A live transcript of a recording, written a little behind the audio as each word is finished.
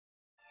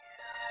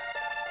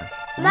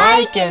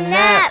Mike and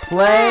Nat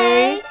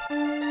play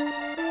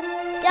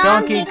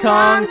Donkey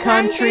Kong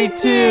Country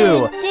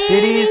 2,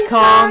 Diddy's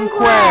Kong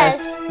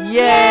Quest.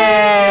 Yay!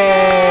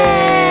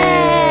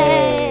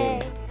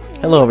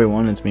 Hello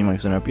everyone, it's me,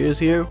 MikeStonerUpUrs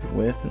here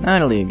with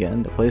Natalie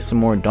again to play some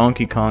more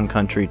Donkey Kong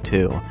Country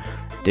 2,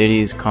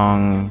 Diddy's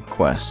Kong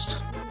Quest.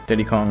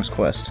 Diddy Kong's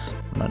Quest.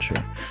 I'm not sure.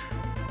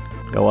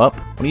 Go up.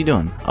 What are you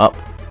doing? Up.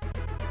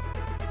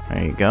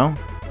 There you go.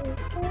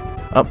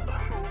 Up.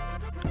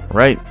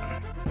 Right.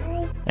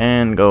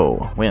 And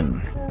go.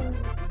 Win.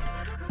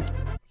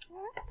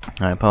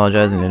 I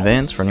apologize in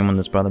advance for anyone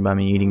that's bothered by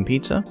me eating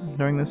pizza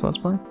during this Let's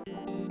Play. What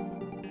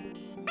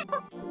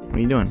are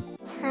you doing?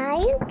 How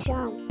you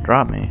jump?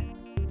 Drop me.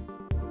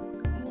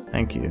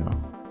 Thank you.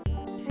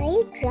 How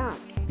you jump?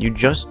 You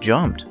just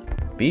jumped.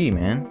 B,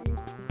 man.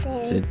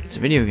 There. It's a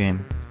video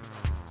game.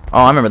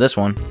 Oh, I remember this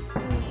one.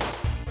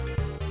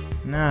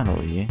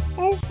 Natalie,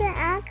 It's an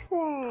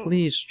accident.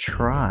 please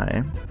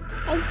try.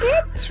 I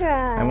did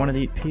try. I wanted to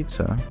eat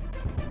pizza.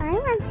 I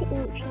want to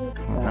eat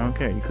pizza. I don't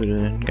care. You could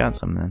have got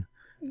some then.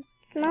 It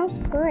smells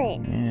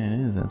good. Yeah, it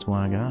is. That's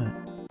why I got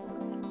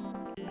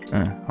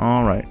it.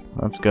 Alright,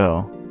 let's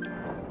go.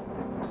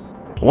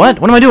 What?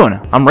 What am I doing?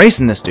 I'm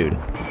racing this dude.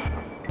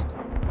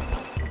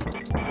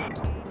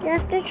 You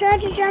have to try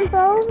to jump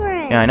over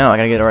it. Yeah, I know. I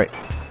gotta get it right.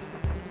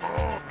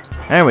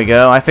 There we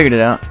go. I figured it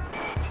out.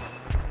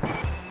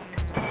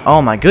 Oh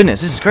my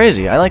goodness, this is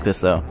crazy. I like this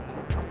though.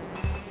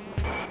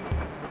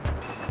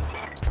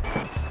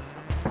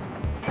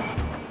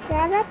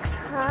 That looks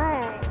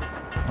hard.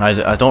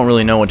 I don't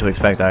really know what to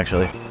expect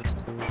actually.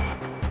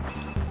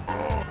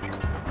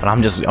 But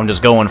I'm just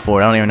going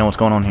for it. I don't even know what's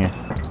going on here.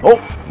 Oh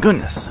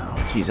goodness.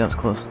 Oh jeez, that was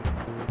close.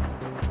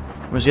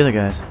 Where's the other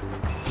guys?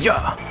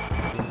 Yeah.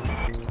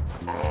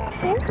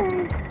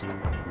 Super.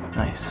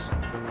 Nice.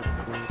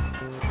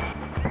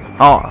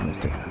 Oh, I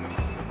missed it.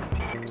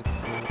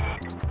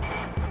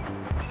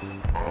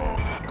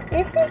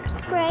 This is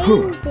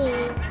crazy.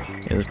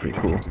 Yeah, that's pretty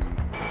cool.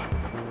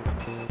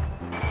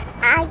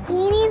 I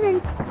can't even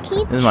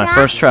keep This is my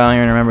first try. I don't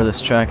even remember this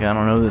track. I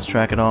don't know this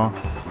track at all.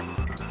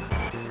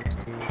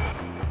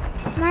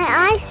 My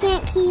eyes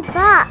can't keep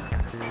up.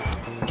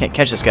 I can't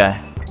catch this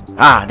guy.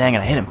 Ah, dang it,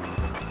 I hit him.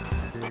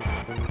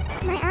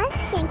 My eyes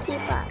can't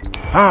keep up.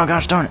 Oh,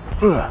 gosh darn it.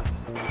 Ugh.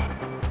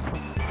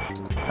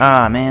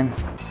 Ah, man.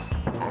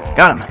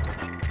 Got him.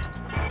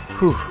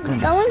 Whew,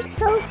 goodness. Going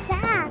so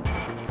fast.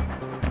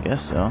 I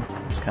guess so.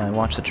 Just kind of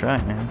watch the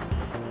track, man.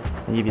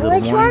 They give you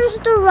little Which warnings. one's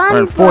the run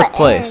We're in fourth button?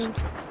 place.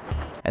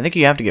 I think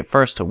you have to get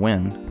first to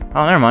win.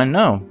 Oh, never mind.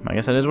 No. I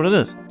guess that is what it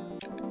is.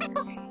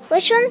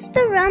 Which one's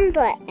the run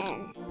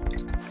button?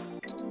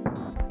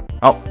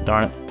 Oh,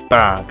 darn it.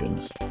 Ah,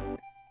 goodness.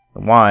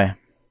 The Y.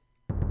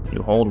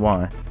 You hold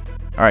Y.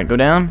 Alright, go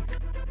down.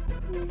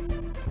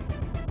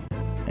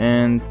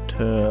 And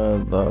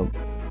to the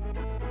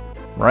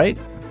right?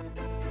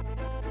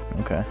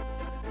 Okay.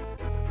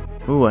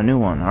 Ooh, a new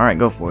one. Alright,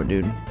 go for it,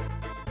 dude.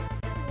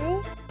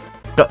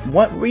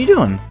 What were you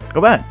doing?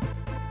 Go back.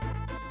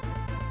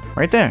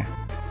 Right there.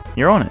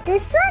 You're on it.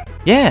 This one?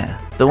 Yeah,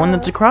 the one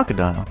that's a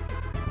crocodile.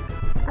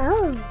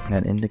 Oh.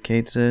 That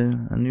indicates a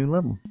new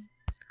level.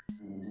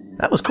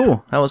 That was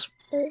cool. That was...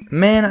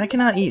 Man, I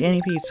cannot eat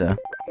any pizza.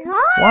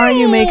 Why are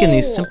you making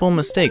these simple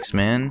mistakes,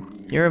 man?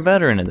 You're a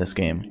veteran of this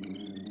game.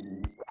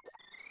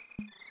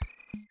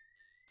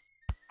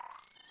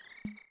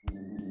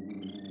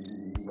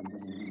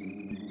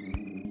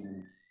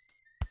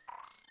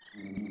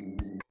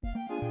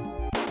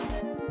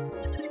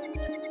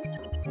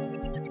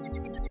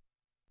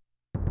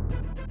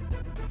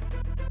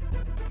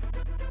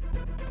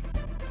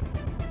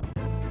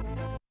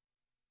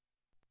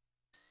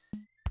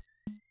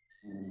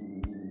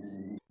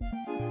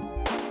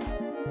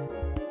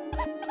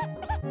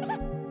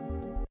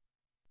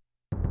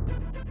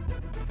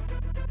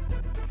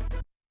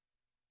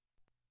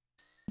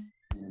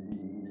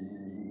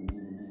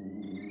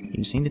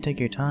 You just need to take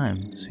your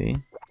time, see?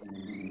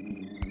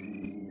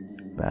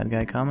 Bad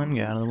guy coming,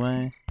 get out of the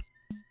way.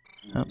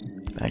 Oh,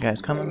 bad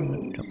guy's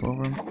coming, jump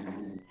over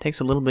him.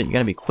 Takes a little bit, you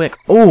gotta be quick.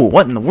 Oh,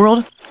 what in the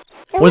world?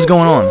 What is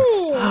going on?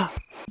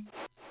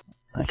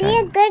 Is he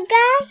a good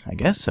guy? I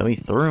guess so, he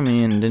threw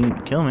me and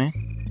didn't kill me.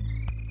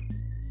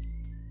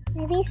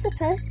 Maybe he's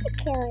supposed to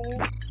kill you.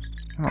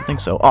 I don't think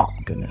so. Oh,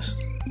 goodness.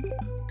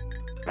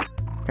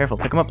 Careful,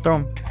 pick him up, throw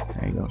him.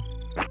 There you go.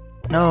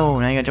 No,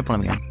 now you gotta jump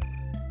on him again.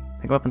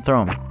 Pick him up and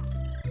throw him.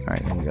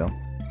 Alright, there you go.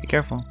 Be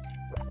careful.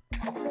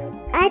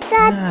 I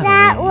thought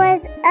that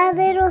was a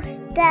little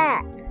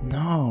step.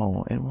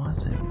 No, it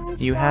wasn't.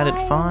 You had it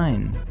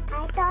fine.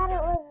 I thought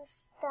it was a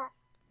step.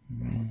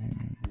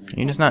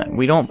 You're just not...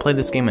 We don't play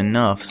this game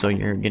enough, so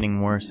you're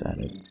getting worse at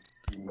it.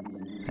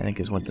 I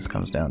think is what this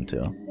comes down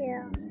to.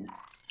 Yeah.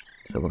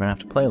 So we're gonna have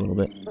to play a little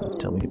bit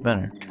until we get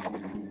better.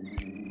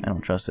 I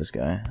don't trust this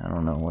guy. I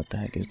don't know what the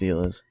heck his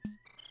deal is.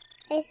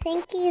 I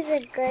think he's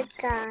a good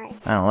guy.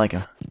 I don't like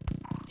him.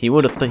 He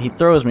he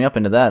throws me up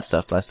into that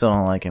stuff, but I still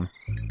don't like him.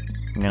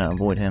 I'm gonna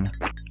avoid him.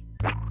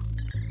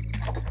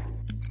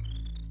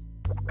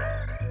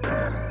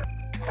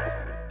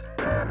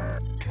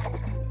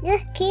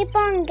 Just keep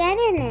on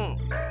getting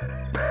it.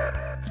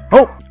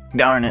 Oh!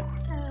 Darn it.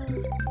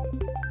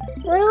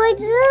 What do I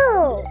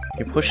do?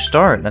 You push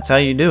start. That's how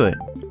you do it.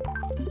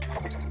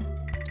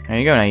 There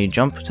you go. Now you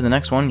jump to the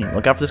next one.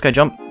 Look out for this guy.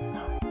 Jump.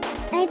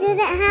 I didn't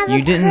have a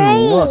You didn't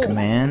crate. look,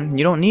 man.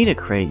 You don't need a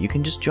crate. You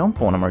can just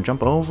jump on him or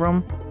jump over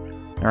him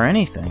or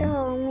anything.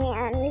 Oh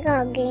man, we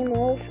got game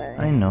over.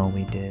 I know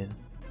we did.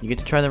 You get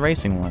to try the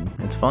racing one.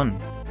 It's fun.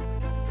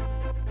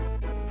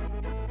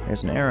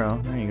 There's an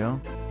arrow. There you go.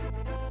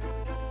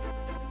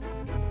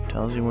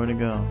 Tells you where to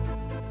go.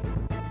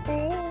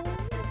 Right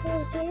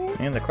here?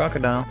 And the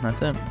crocodile.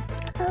 That's it.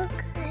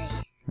 Okay.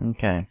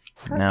 Okay.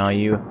 Now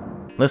you...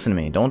 Listen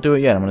to me. Don't do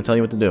it yet. I'm going to tell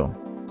you what to do.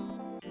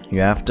 You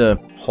have to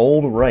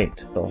hold right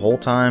the whole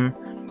time,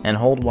 and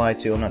hold Y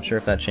too. I'm not sure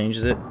if that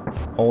changes it.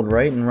 Hold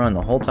right and run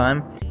the whole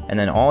time, and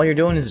then all you're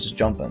doing is just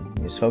jumping.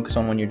 You just focus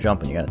on when you're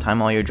jumping. You got to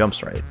time all your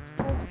jumps right.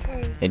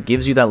 Okay. It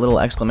gives you that little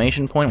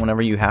exclamation point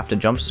whenever you have to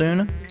jump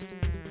soon,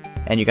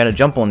 and you got to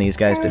jump on these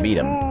guys to beat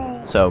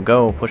them. So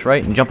go push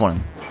right and jump on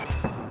them.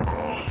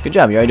 Good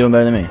job. You're already doing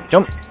better than me.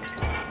 Jump.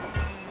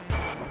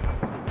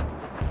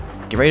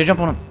 Get ready to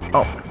jump on them.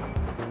 Oh.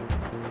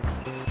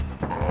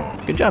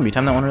 Good job. You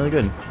timed that one really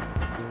good.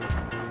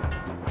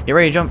 Get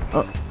ready to jump.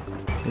 Oh.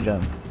 Good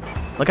job.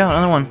 Look out,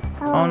 another one.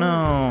 Oh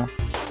no.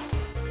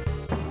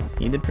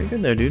 You did pretty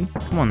good there, dude.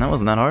 Come on, that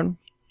wasn't that hard.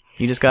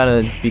 You just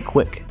gotta be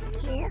quick.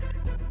 Yeah.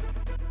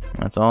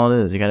 That's all it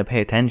is. You gotta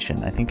pay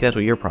attention. I think that's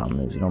what your problem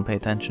is. You don't pay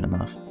attention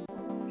enough.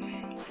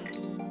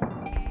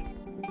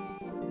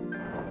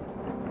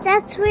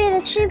 That's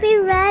weird. It should be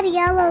red,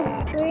 yellow,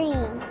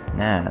 green.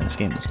 Nah, this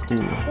game is cool.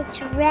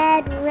 It's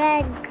red,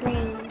 red,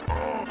 green.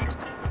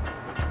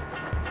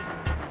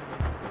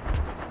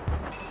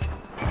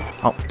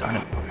 Oh, darn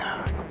it.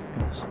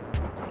 Goodness.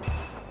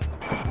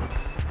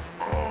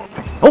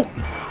 Oh!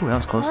 Whew, that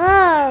was close.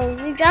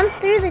 Oh, you jumped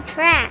through the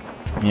track.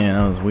 Yeah,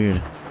 that was weird.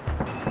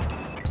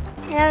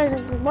 That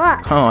was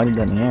luck. Oh, I did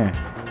that in the air.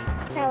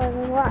 That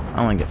was luck.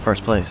 I want to get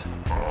first place.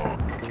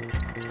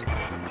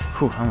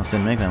 Whew, I almost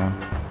didn't make that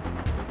one.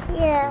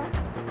 Yeah,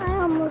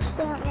 I almost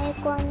didn't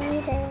make one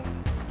either.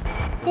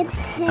 Good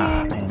 10.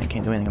 Ah, man, I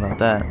can't do anything about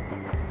that.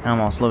 Now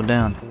I'm all slowed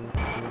down.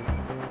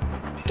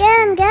 Get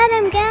him, get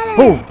him, get him.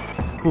 Oh!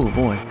 Ooh,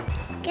 boy.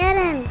 Get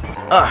him.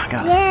 Ah,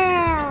 got it.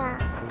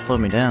 Yeah.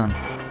 Slowed me down.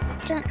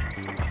 Jump,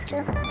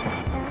 jump,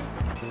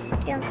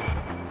 jump, jump.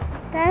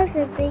 That was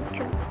a big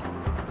jump.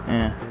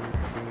 Yeah.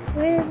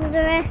 Where's the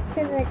rest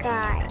of the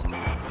guys?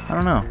 I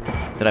don't know.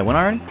 Did I win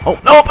already? Oh,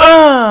 nope!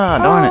 Ah!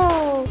 Darn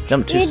it.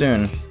 Jumped too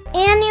soon.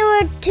 And you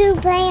were too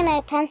paying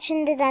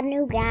attention to that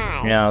new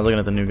guy. Yeah, I was looking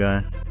at the new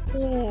guy.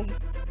 Yeah.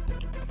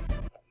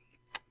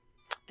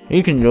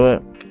 You can do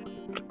it.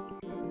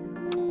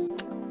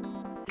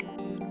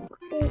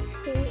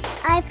 Oopsie.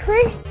 I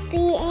pushed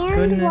B and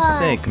Goodness Y.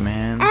 sake,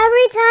 man. Every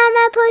time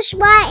I push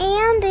Y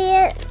and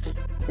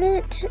B,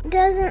 it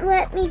doesn't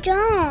let me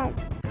jump.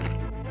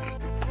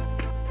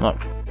 Look.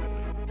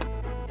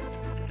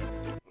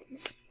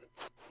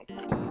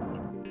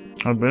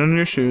 I've been in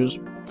your shoes.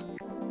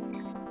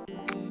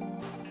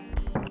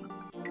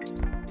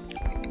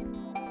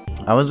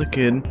 I was a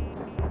kid,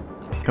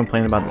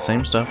 complaining about the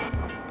same stuff.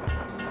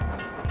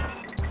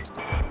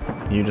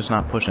 You're just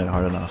not pushing it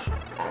hard enough.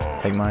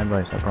 Take my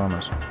advice, I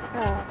promise.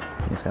 Oh.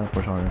 You just gotta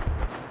push harder.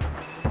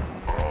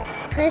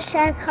 Push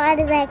as hard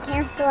as I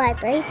can so I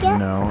break it?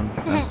 No,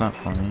 that's not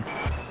funny.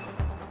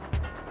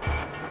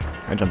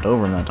 I jumped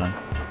over him that time.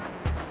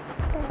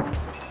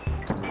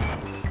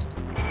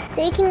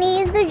 So you can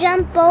either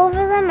jump over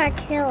them or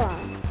kill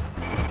them.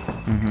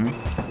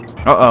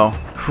 Mm-hmm. Uh-oh.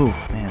 Whew,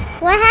 man.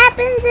 What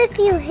happens if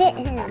you hit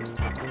him?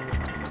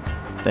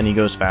 Then he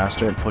goes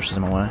faster, it pushes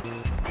him away.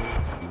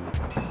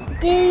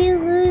 Do you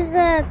lose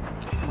a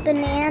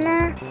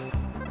banana?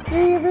 Do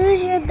you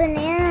lose your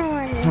banana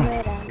when you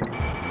hit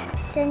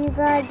him? Then you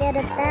gotta get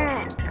it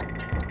back.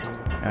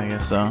 I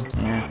guess so,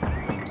 yeah.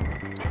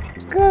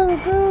 Go,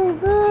 go,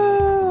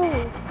 go!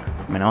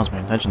 I mean, I was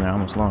paying attention there, I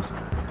almost lost.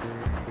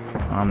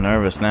 I'm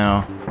nervous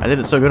now. I did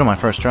it so good on my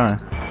first try.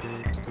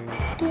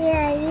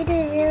 Yeah, you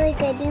did really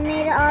good. You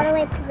made it all the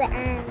way to the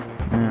end.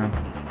 Yeah,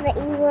 But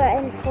you were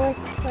in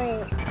 4th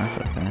place. that's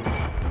okay.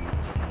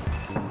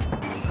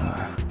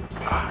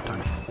 Darn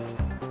it.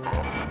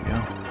 There we go.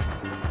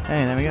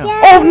 Hey, there we go.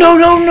 Yay! Oh, no,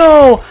 no,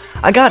 no!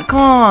 I got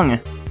Kong!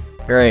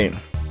 Great.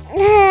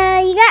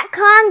 You got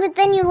Kong, but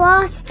then you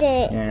lost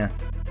it. Yeah.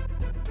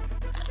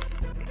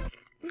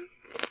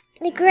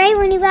 Like right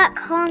when you got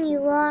Kong, you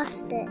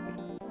lost it.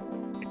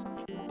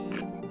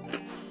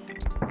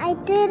 I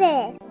did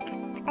it.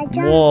 I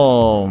jumped.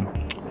 Whoa.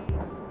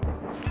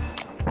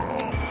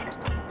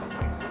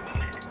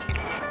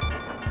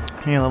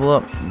 Hey, level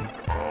up.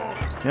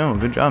 Yo,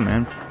 good job,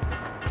 man.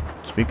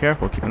 Just be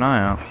careful, keep an eye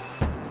out.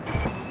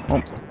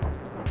 Oh.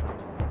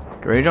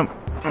 Get ready to jump.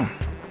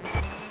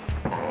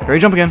 Get ready to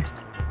jump again.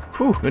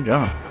 Whew, good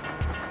job.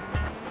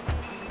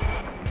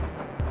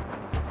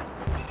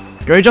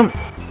 Get ready to jump.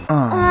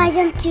 Oh, I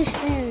jumped too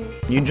soon.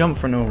 You jumped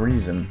for no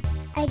reason.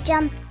 I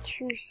jumped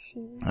too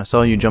soon. I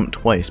saw you jump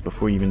twice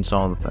before you even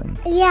saw the thing.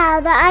 Yeah,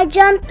 but I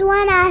jumped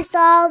when I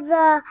saw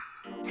the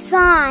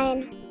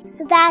sign.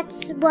 So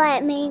that's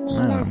what made me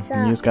mess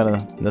up. You just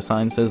gotta, the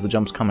sign says the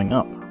jump's coming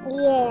up.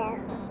 Yeah.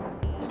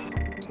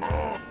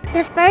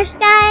 The first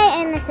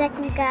guy and the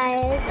second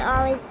guy is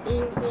always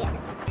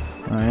easiest.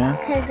 Oh yeah?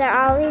 Because they're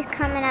always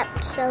coming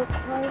up so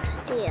close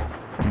to you.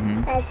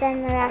 But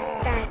then the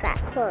rest aren't that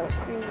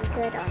close and you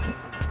go on.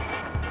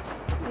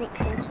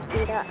 Makes them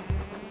speed up.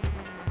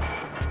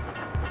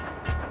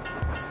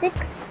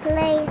 6th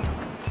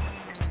place.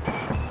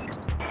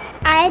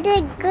 I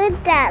did good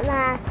that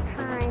last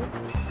time.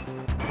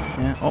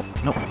 Yeah. Oh,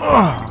 no.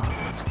 Ugh.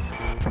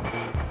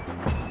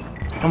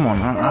 Come on,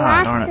 man.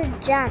 Darn Lots it. of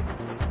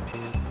jumps.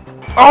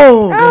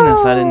 Oh,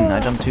 goodness, I didn't. I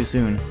jumped too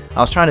soon. I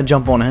was trying to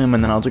jump on him,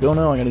 and then I was like, oh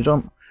no, I gotta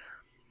jump.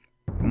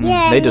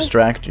 Yeah. They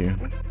distract you.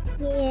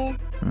 Yeah.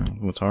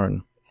 It's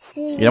hard.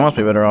 See, You must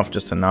be better off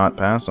just to not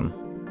pass them.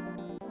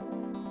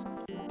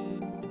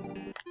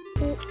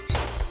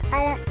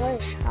 I didn't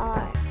push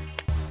hard.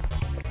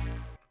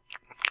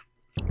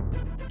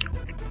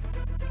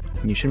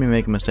 You shouldn't be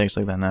making mistakes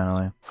like that,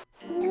 Natalie.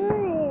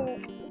 No,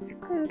 it's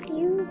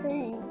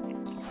confusing.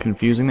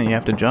 Confusing that you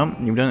have to jump?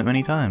 You've done it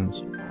many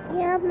times.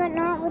 Yeah, but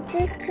not with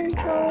this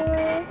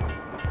controller.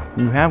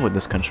 You have with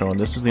this controller.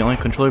 This is the only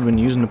controller you've been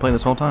using to play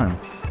this whole time.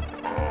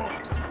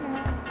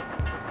 No,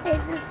 it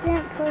just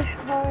didn't push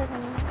hard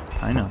enough.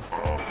 I know.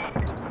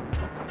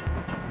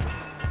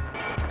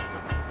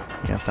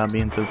 You gotta stop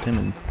being so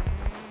timid.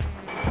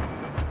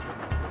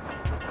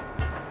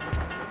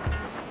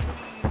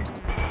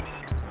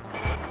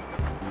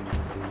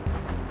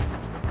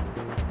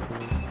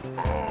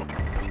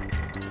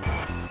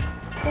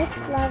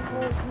 This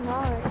level is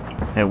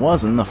hard. It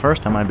wasn't the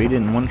first time I beat it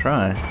in one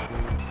try.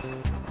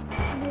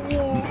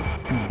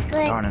 Yeah,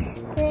 but Darn it.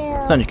 still.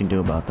 There's nothing you can do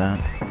about that.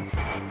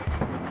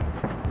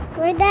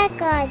 Where'd that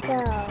guy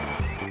go?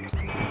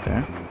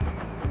 There.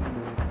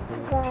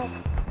 But,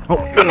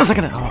 Oh, goodness, I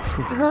gotta. Oh,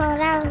 phew. oh,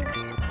 that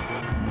was.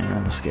 Yeah,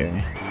 that was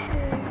scary.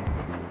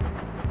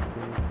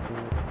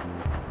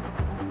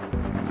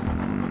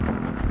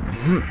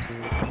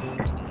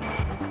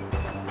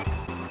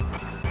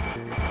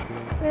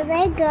 Were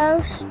they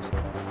ghosts?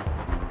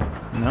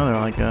 No, they're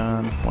like,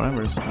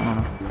 whatever's. I don't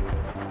know.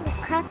 The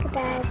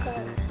crocodile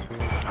ghost.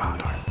 Oh,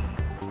 darn it.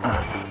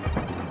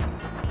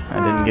 I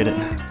didn't get it.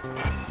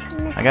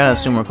 Man. I gotta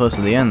assume we're close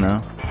to the end,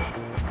 though.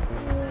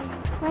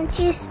 Yeah. Once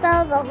you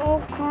spell the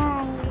whole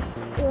Kong,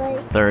 like.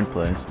 3rd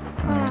place.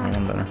 Yeah,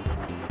 I'm better.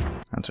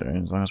 That's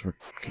alright, as long as we're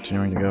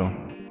continuing to go.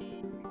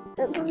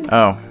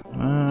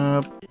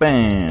 Oh.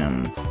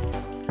 Bam.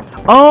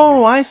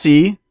 Oh, I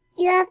see.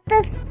 You have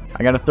to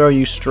I gotta throw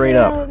you straight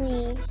throw up.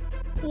 me.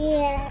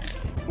 Yeah.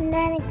 And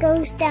then it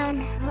goes down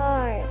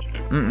hard.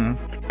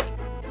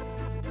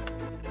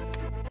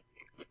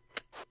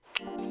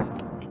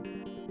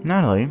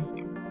 Natalie,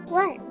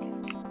 What?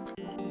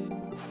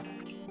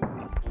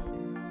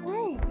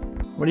 What?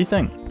 what do you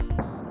think?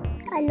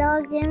 I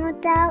logged in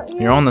without you?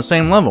 You're on the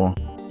same level.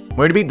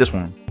 Way to beat this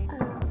one.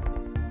 Oh.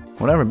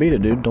 Whatever, beat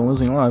it, dude. Don't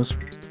lose any lives.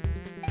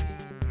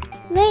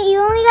 Wait, you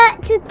only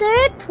got to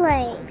 3rd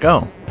place.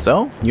 Go.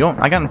 So? You don't.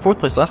 I got in 4th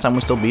place last time.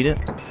 We still beat it.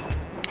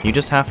 You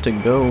just have to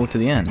go to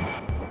the end.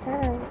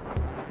 Oh.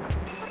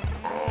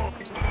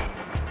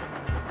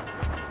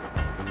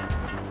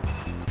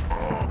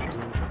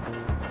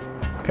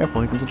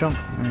 Careful, here comes a jump.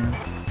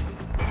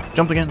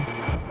 Jump again.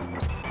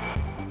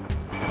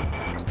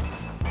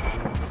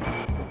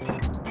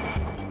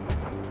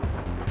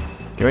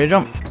 Get ready to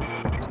jump.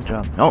 Good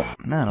job. Oh,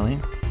 Natalie.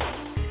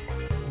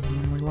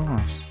 We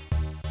lost.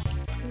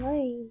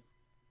 Wait.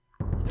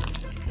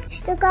 You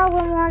still got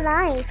one more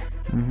life.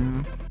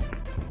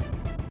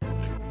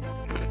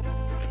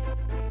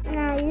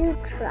 Now you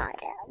try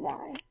that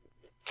one.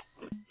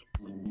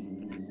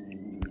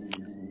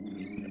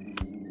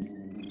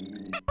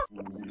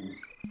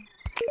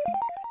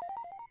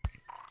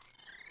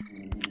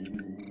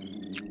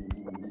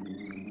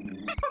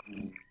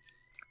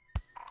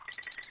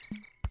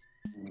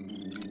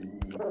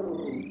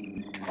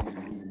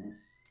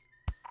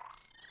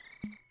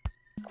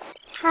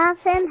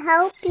 Have him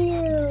help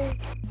you.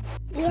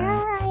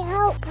 Yeah,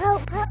 help.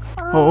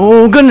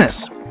 Oh,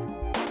 goodness!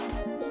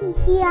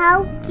 He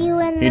helped you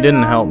in the He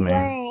didn't help wrong me.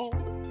 way.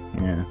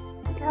 Yeah.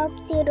 He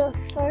helped you the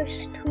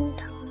first 2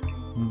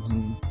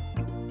 times.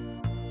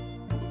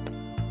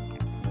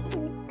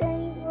 Then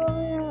you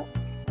roll out.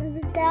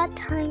 But that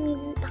time you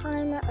didn't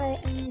time it right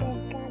and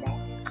then got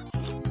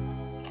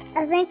it.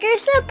 I think you're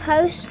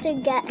supposed to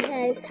get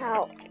his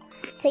help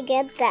to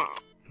get that.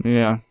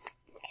 Yeah.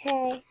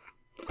 Okay.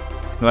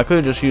 Well, I could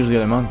have just used the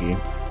other monkey.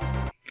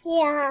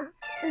 Yeah,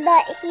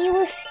 but he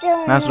was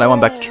still. That's what I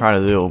went back to try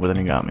to do, but then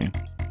he got me.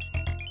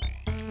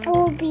 It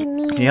will be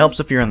me. He helps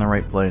if you're in the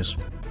right place.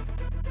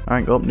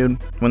 Alright, go up, dude.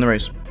 Win the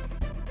race.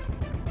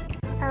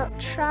 I'll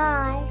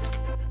try.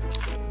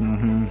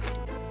 I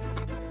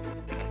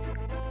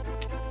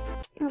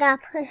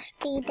gotta push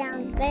B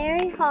down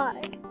very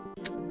hard.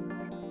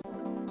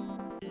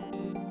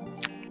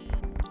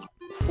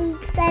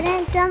 Oops, I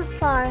didn't jump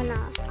far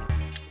enough.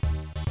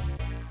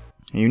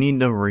 You need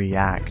to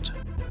react.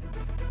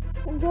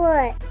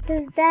 What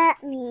does that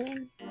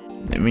mean?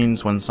 It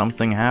means when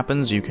something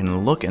happens, you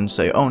can look and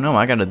say, oh no,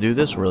 I gotta do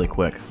this really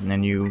quick. And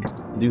then you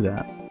do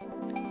that.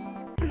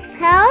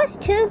 How's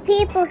two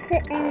people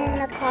sitting in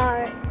the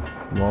car?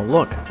 Well,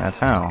 look, that's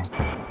how.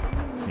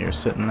 You're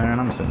sitting there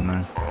and I'm sitting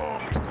there.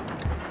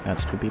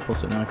 That's two people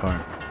sitting in a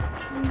car.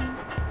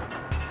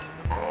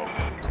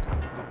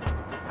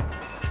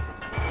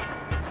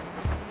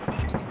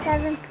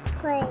 Seventh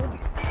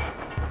place.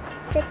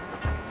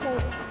 Sixth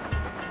place.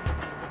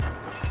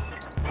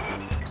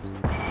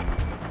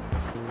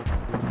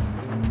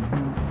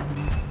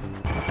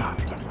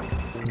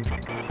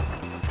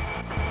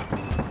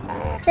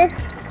 Fifth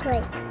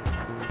place.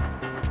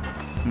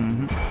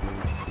 Mm-hmm.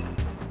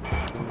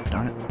 Oh,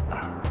 darn it.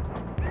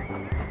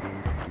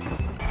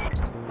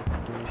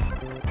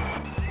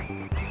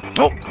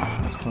 Oh!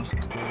 That was close.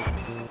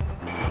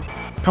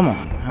 Come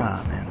on.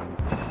 Ah,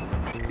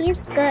 man.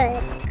 He's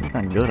good. He's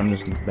not good, I'm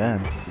just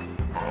bad.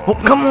 Oh,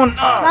 come on!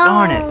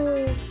 Ah, darn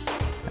it!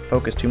 I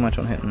focused too much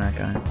on hitting that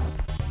guy.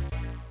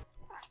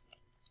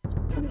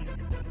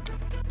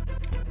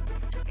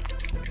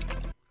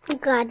 We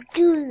gotta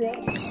do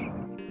this.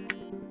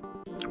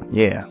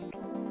 Yeah.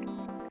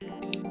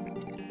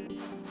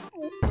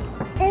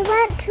 It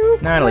went too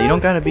close. Natalie, you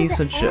don't gotta be to the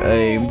such a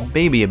edge.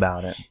 baby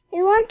about it.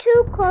 You went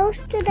too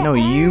close to the No,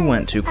 edge. you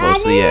went too close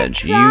I to the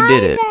edge. didn't You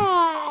did it.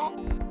 try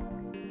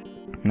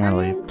that.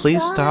 Natalie, didn't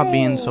please stop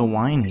being try. so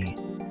whiny.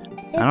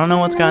 I don't know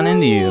what's gotten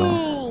into you.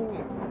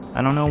 Annoying.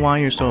 I don't know why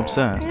you're so I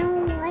upset.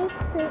 don't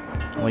like this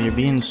game. Well, you're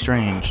being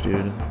strange,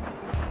 dude.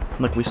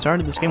 Look, we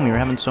started this game, we were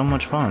having so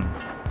much fun.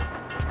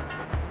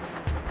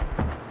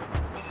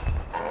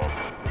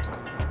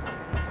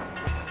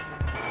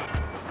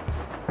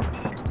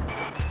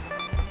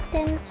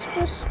 Then it's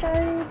just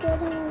started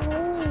getting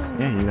annoying.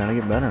 Yeah, you gotta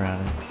get better at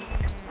it.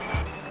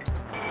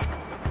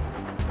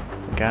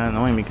 It got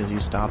annoying because you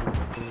stopped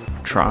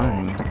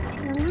trying. I'm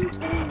not doing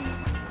it.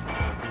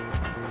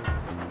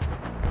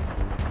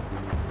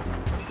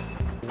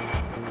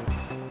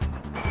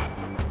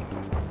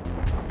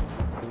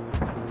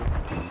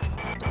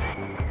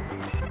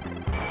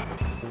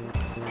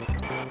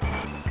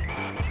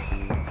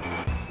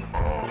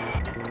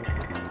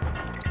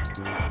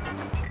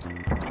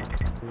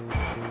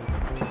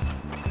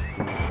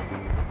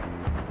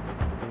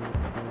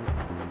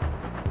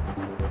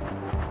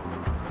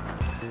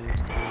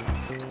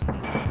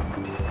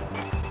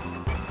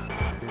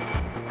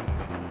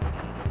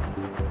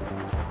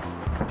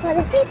 What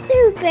if he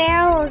threw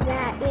barrels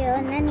at you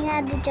and then you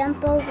had to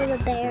jump over the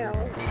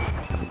barrels?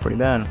 Pretty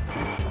bad.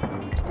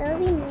 That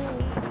would be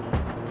mean.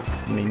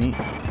 Pretty neat.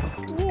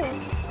 Yeah.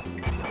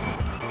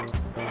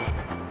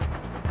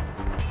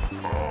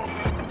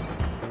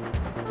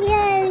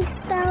 Yeah, he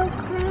spelled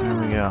calm. There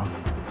we go.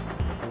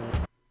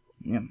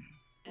 Yep.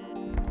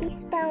 He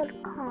spelled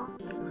calm.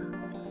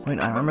 Wait,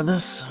 I remember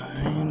this.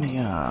 And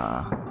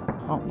yeah.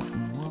 Oh, what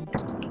in the world?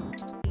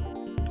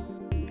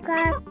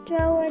 Gotta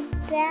throw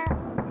it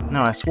down.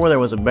 No, I swore there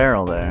was a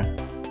barrel there.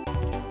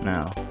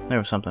 No, there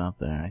was something up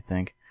there, I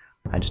think.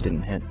 I just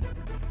didn't hit.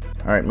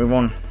 Alright, move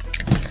on.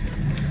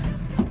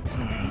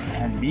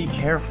 And be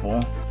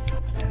careful.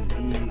 And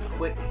be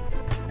quick.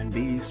 And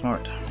be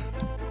smart.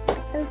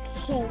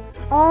 Okay,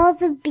 all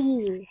the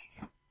bees.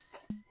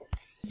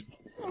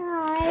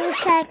 Oh, I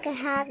wish I could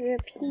have your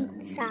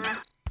pizza.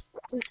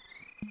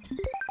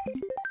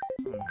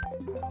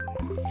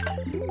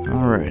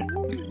 Alright.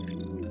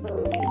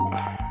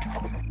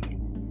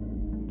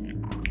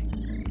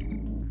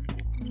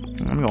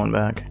 I'm going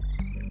back.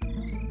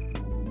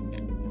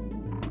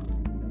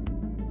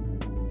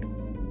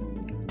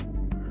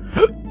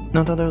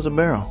 No, I thought there was a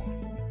barrel.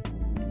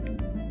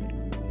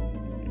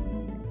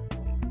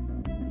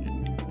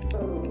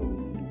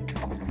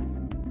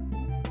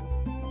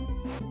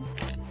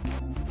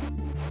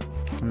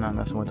 I'm not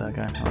messing with that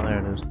guy. Oh,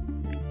 there it is.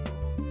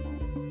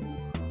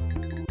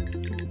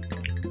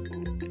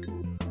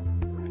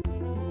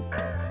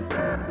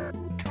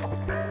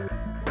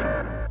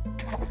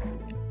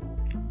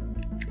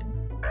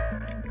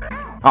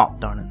 Oh,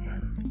 darn it.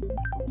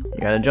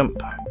 You gotta jump.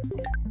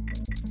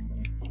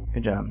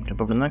 Good job.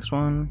 Jump over to the next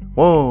one.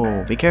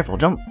 Whoa, be careful.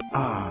 Jump.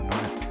 Oh,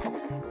 darn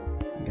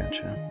it.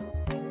 Gotcha.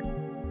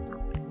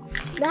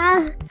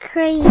 That's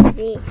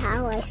crazy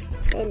how I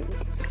spin.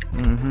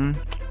 Mm-hmm.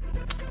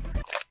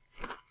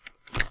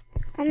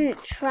 I'm gonna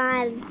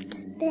try to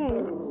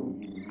spin.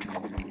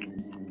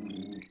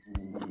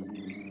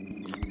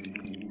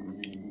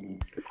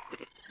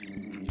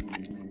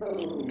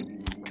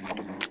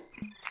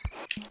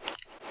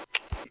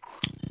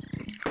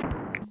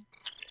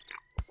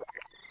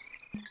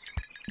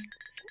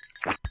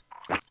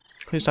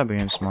 Please stop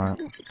being smart.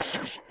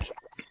 It's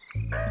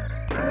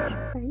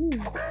funny.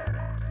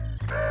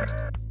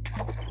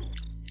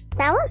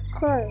 That was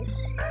close.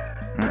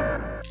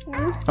 That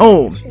was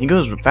Oh, he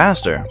goes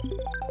faster.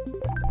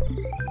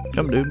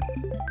 Jump, dude.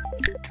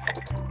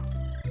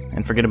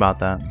 And forget about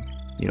that.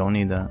 You don't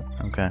need that.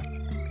 Okay.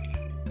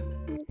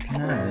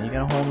 Nah, you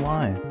got a whole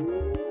line.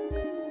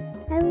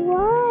 I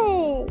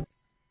was.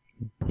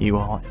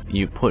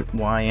 You put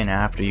Y in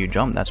after you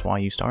jump. That's why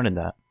you started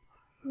that.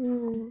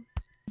 You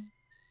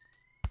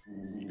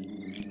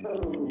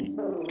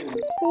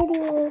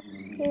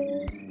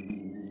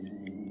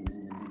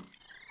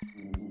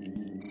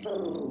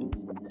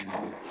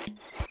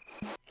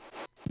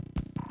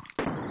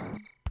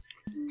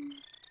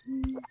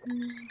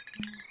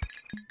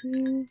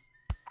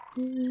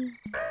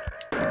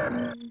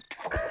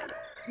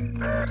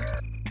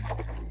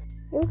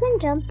can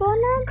jump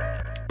on them?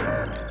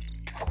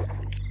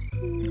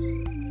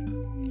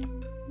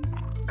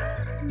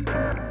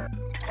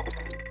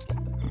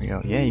 There we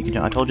go. Yeah, you can.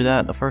 I told you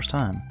that the first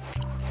time.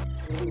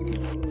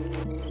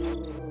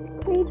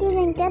 We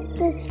didn't get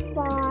this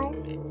far.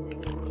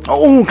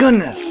 Oh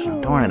goodness!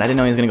 Darn it! I didn't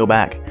know he was gonna go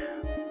back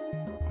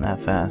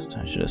that fast.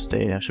 I should have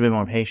stayed. I should have been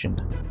more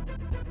patient.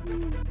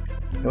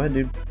 Go ahead,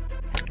 dude.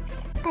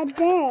 I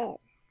did.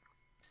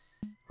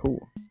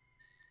 Cool.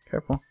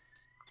 Careful.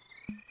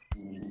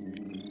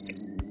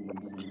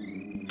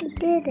 I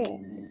did it.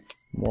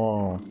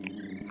 Whoa.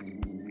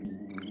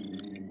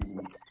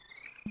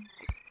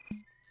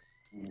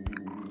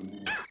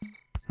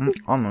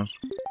 Almost.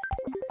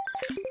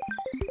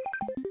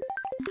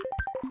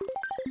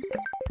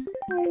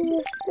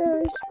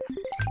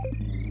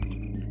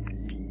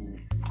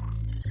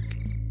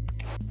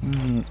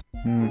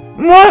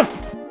 What?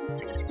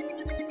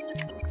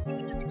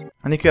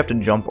 I think you have to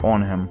jump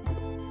on him.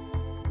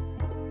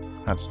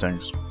 That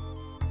stinks.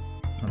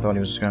 I thought he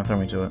was just gonna throw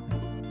me to it.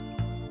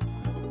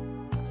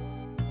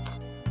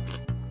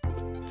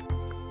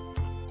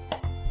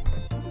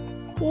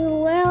 He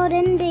whirled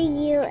into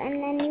you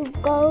and then you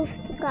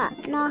both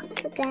got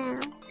knocked down.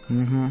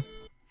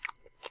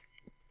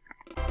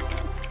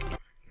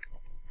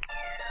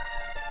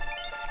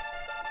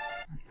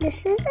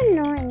 This is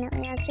annoying that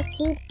we have to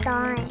keep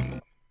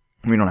dying.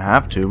 We don't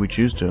have to, we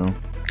choose to.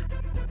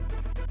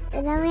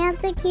 And then we have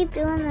to keep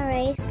doing the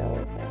race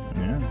over.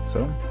 Yeah,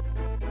 so.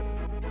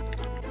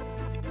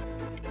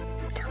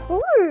 It's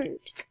hard.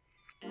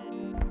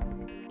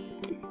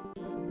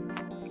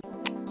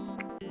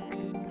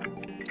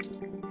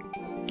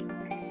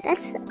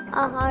 That's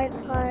a hard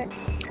part.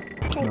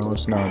 No,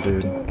 it's not,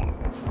 dude.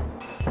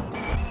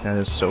 That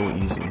is so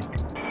easy.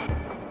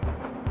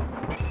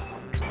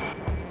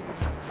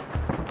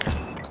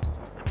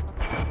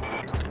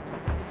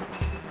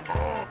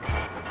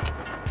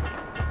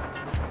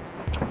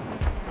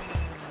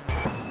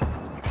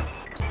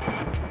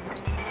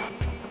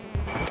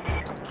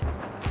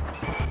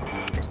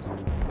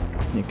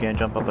 You can't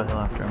jump up a hill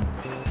after him.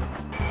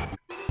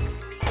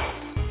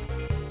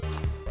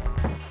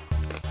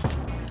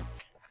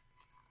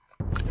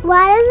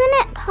 Why doesn't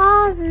it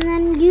pause and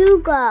then you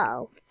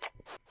go?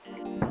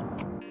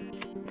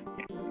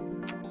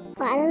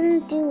 Why doesn't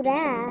it do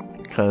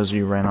that? Because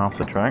you ran off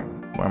the track.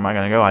 Where am I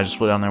gonna go? I just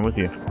flew down there with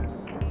you.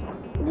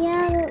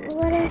 Yeah, but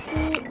what if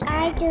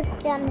I just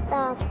jumped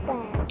off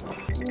then?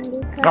 And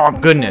you Oh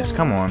goodness,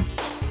 come on.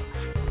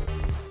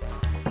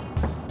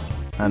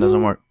 That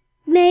doesn't work.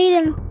 Made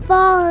him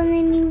fall and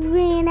then you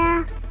ran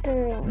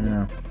after him.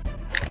 Yeah.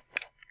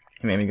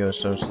 He made me go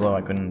so slow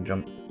I couldn't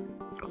jump.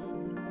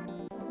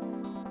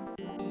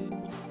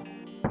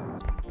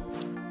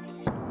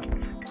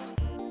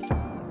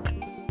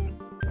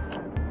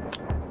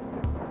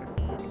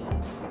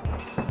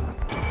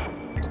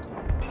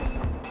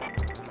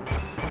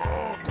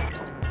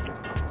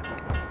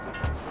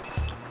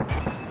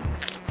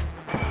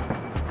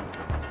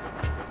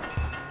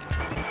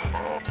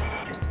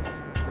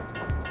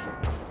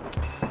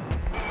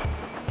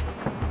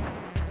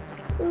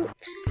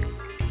 Oops.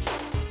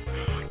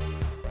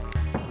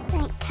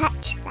 Didn't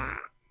catch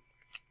that.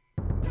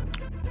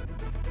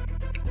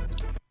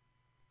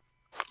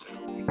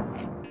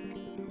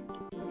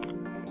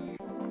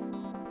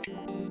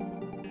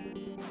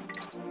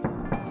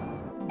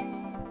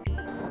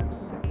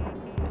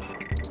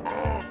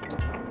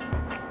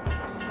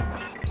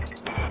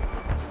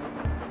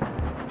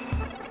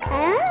 I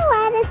don't know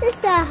why this is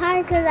so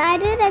hard, because I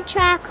did a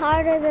track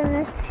harder than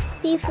this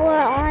before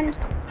on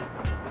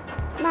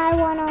my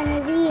one on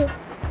the Wii,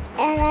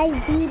 and I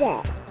beat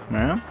it.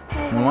 Yeah?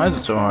 And why is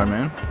it so hard,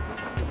 man?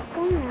 I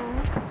don't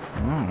know.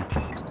 Oh.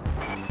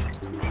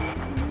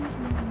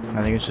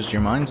 I think it's just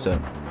your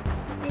mindset.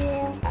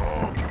 Yeah.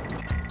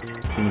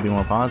 Seem to be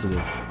more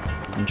positive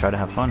and try to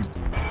have fun.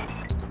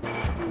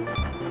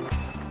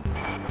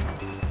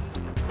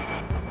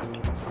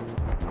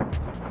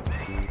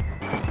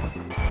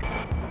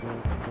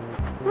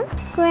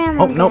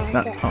 Grandma. Oh, nope.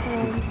 Not, oh,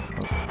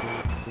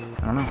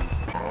 I don't know.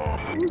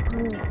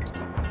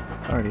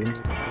 Sorry, dude.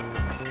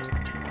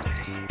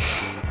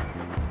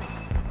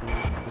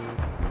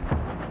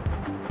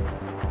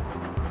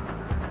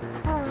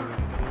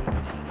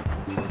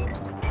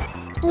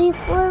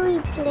 Before we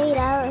played,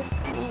 I was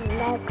playing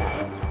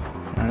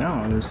Legos. I know,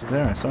 I was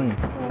there, I saw you.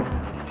 Yeah.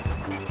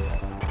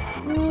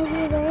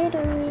 Maybe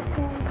later we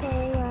can play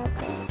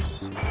Legos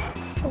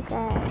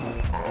together.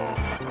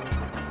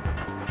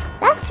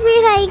 That's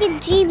weird how you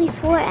get G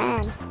before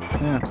N.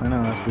 Yeah, I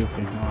know, that's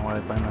goofy. I don't know why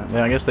they find that.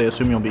 Yeah, I guess they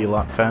assume you'll be a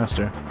lot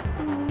faster. Yeah.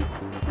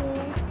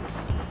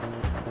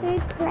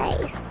 Third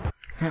place.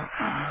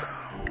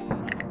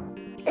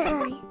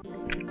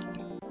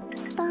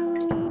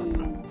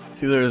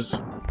 See, there's...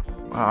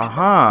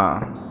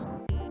 Aha!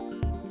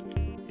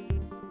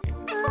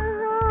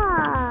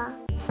 Aha!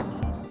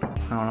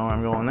 I don't know where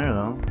I'm going there,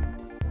 though.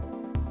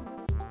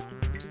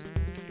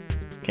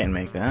 Can't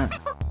make that.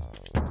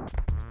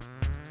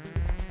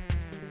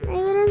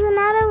 Maybe there's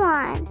another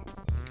one.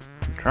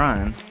 I'm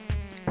trying.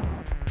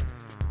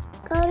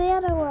 Go the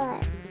other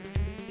way.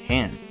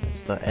 Can't.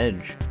 It's the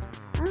edge.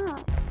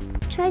 Oh.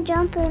 Try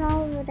jumping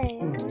over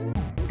there.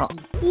 Oh.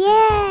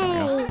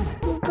 Yay!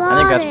 You got I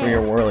think that's it. for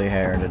your whirly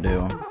hair to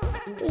do.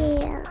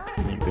 Yeah.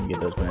 You could get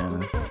those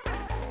bananas.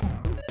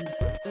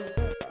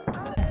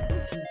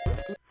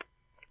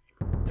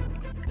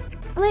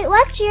 Wait,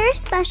 what's your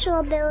special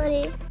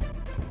ability?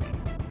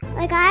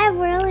 Like, I have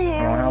whirly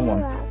hair. I don't have what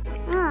do one.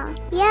 you have?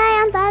 Oh.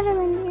 Yeah, I'm better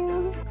than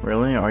you.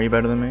 Really? Are you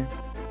better than me?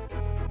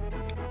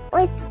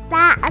 With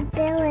that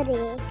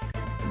ability.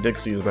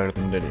 Dixie is better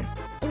than Diddy.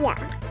 Yeah.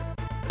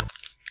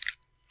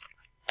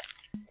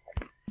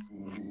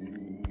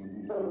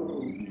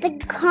 The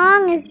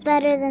Kong is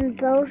better than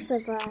both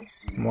of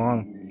us.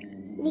 Why?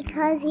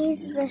 Because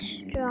he's the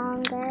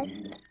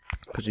strongest.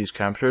 Because he's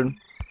captured?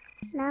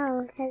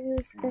 No, because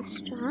he's the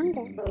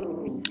strongest.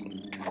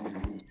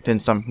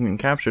 Didn't stop him from getting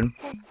captured.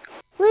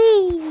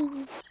 Whee!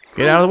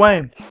 Get out of the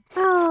way!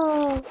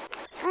 Oh.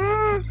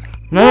 Hey,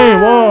 No.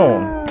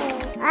 whoa!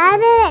 I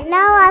didn't know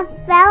I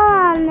fell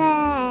on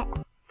that.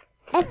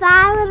 If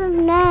I would have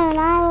known,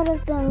 I would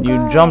have been You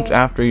good. jumped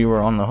after you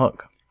were on the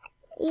hook.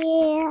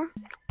 Yeah.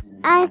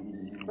 I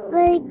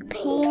like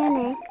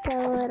panicked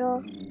a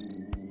little.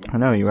 I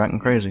know, you were acting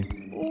crazy.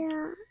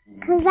 Yeah.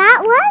 Cause that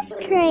was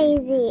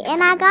crazy,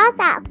 and I got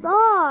that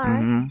far.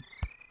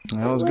 Mm-hmm.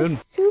 That was It good.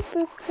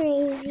 Super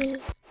crazy.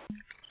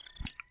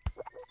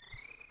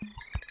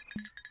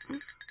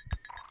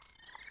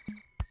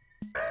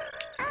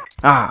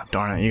 Ah,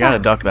 darn it. You gotta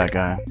duck that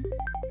guy.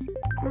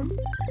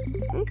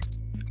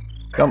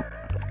 Jump.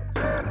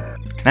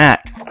 Nat.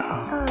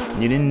 Oh.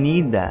 You didn't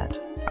need that.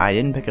 I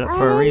didn't pick it up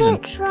for a I reason.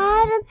 didn't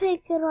try to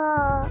pick it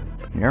up.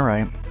 You're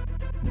right.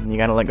 You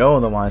gotta let go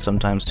of the Y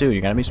sometimes too.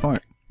 You gotta be smart.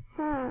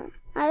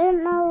 I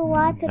didn't know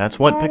why. That's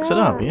what picks it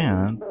up.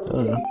 Yeah.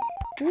 Duh.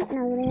 I didn't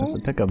know That's the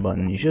that. pickup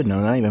button. You should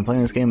know that. You've been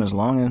playing this game as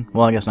long as...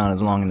 Well, I guess not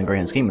as long in the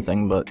grand scheme of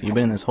things, but you've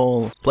been in this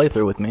whole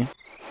playthrough with me.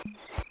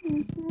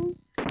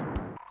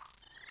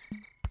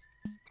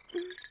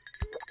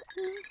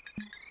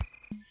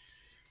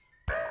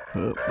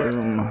 Oh,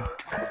 boom.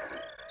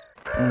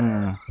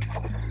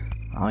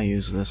 I'll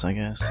use this, I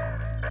guess.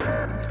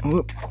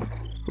 Whoop.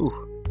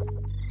 Ooh.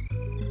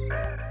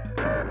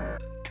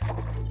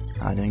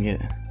 I didn't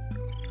get it.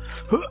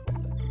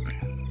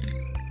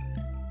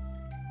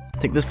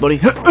 Take this, buddy.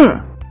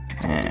 Yeah,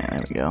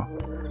 there we go.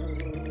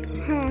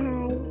 I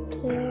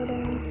killed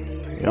him.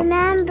 Yep.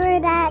 Remember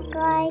that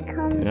guy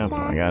comes Yep,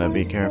 back. I gotta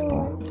be and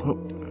careful.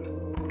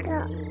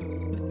 Go.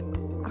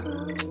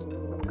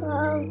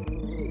 Go.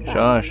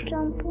 Shush.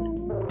 Jump on.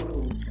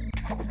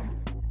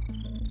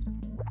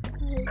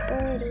 Oh,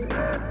 dirty.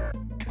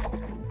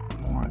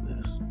 More of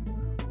this.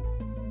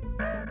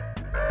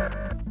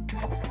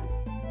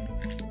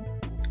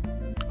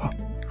 Oh,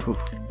 whew.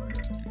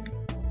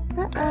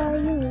 Uh-oh,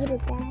 you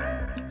needed that.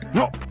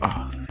 No.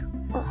 Oh.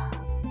 Oh.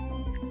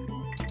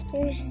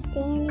 You're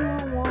standing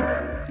on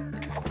water.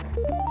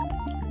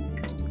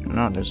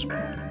 No, there's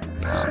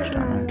gosh Sitting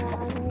darn on it.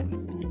 water.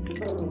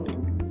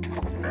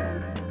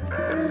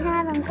 We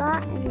haven't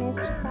gotten this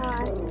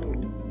far.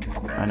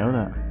 I know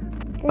that.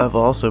 This I've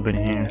also been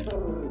here.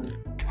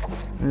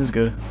 This is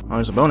good. Oh,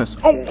 there's a bonus.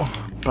 Oh!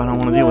 But I don't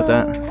want to deal with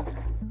that. Whoa.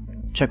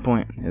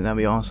 Checkpoint. Yeah, that'd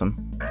be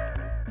awesome.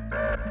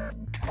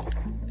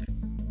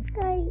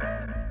 Right.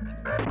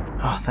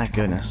 Oh, thank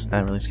goodness.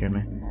 That really scared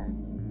me.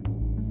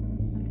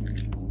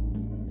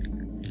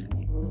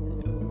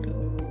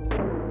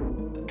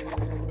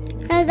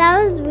 Oh,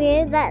 that was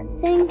weird. That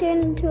thing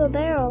turned into a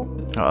barrel.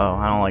 Uh-oh,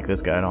 I don't like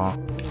this guy at all.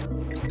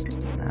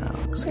 That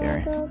looks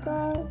scary. Go, go,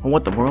 go. Oh,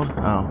 what the world?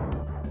 Oh.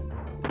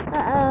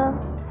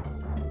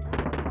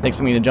 Uh-oh. Takes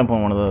for me to jump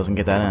on one of those and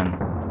get that in.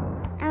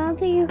 I don't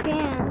think you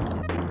can.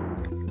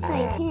 Oh,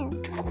 you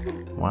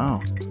can.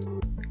 Wow.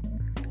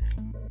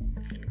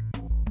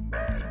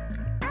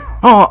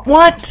 Oh,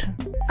 what?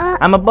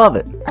 I'm above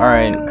it.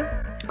 Alright.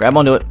 Grab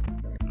onto it.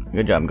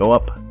 Good job. Go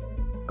up.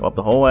 Go up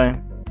the whole way.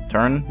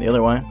 Turn the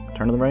other way.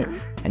 Turn to the right.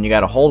 And you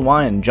gotta hold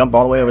Y and jump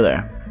all the way over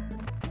there.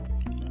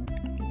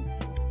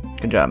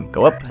 Good job.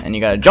 Go up and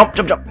you gotta jump,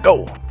 jump, jump.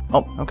 Go!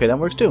 Oh, okay, that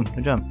works too.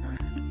 Good job.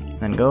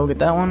 Then go get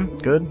that one.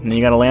 Good. And then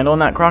you gotta land on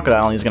that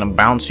crocodile and he's gonna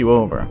bounce you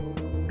over.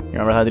 You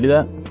remember how to do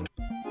that?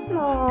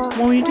 Oh, What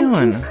were you went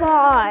doing? Too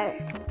far.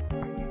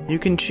 You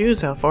can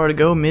choose how far to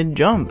go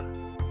mid-jump.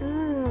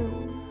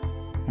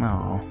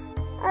 Oh.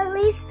 At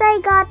least I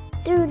got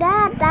through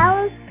that.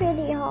 That was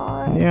pretty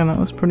hard. Yeah, that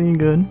was pretty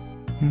good.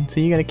 And so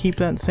you gotta keep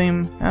that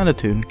same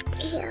attitude.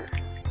 Yeah.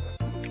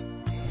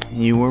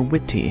 You were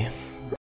witty.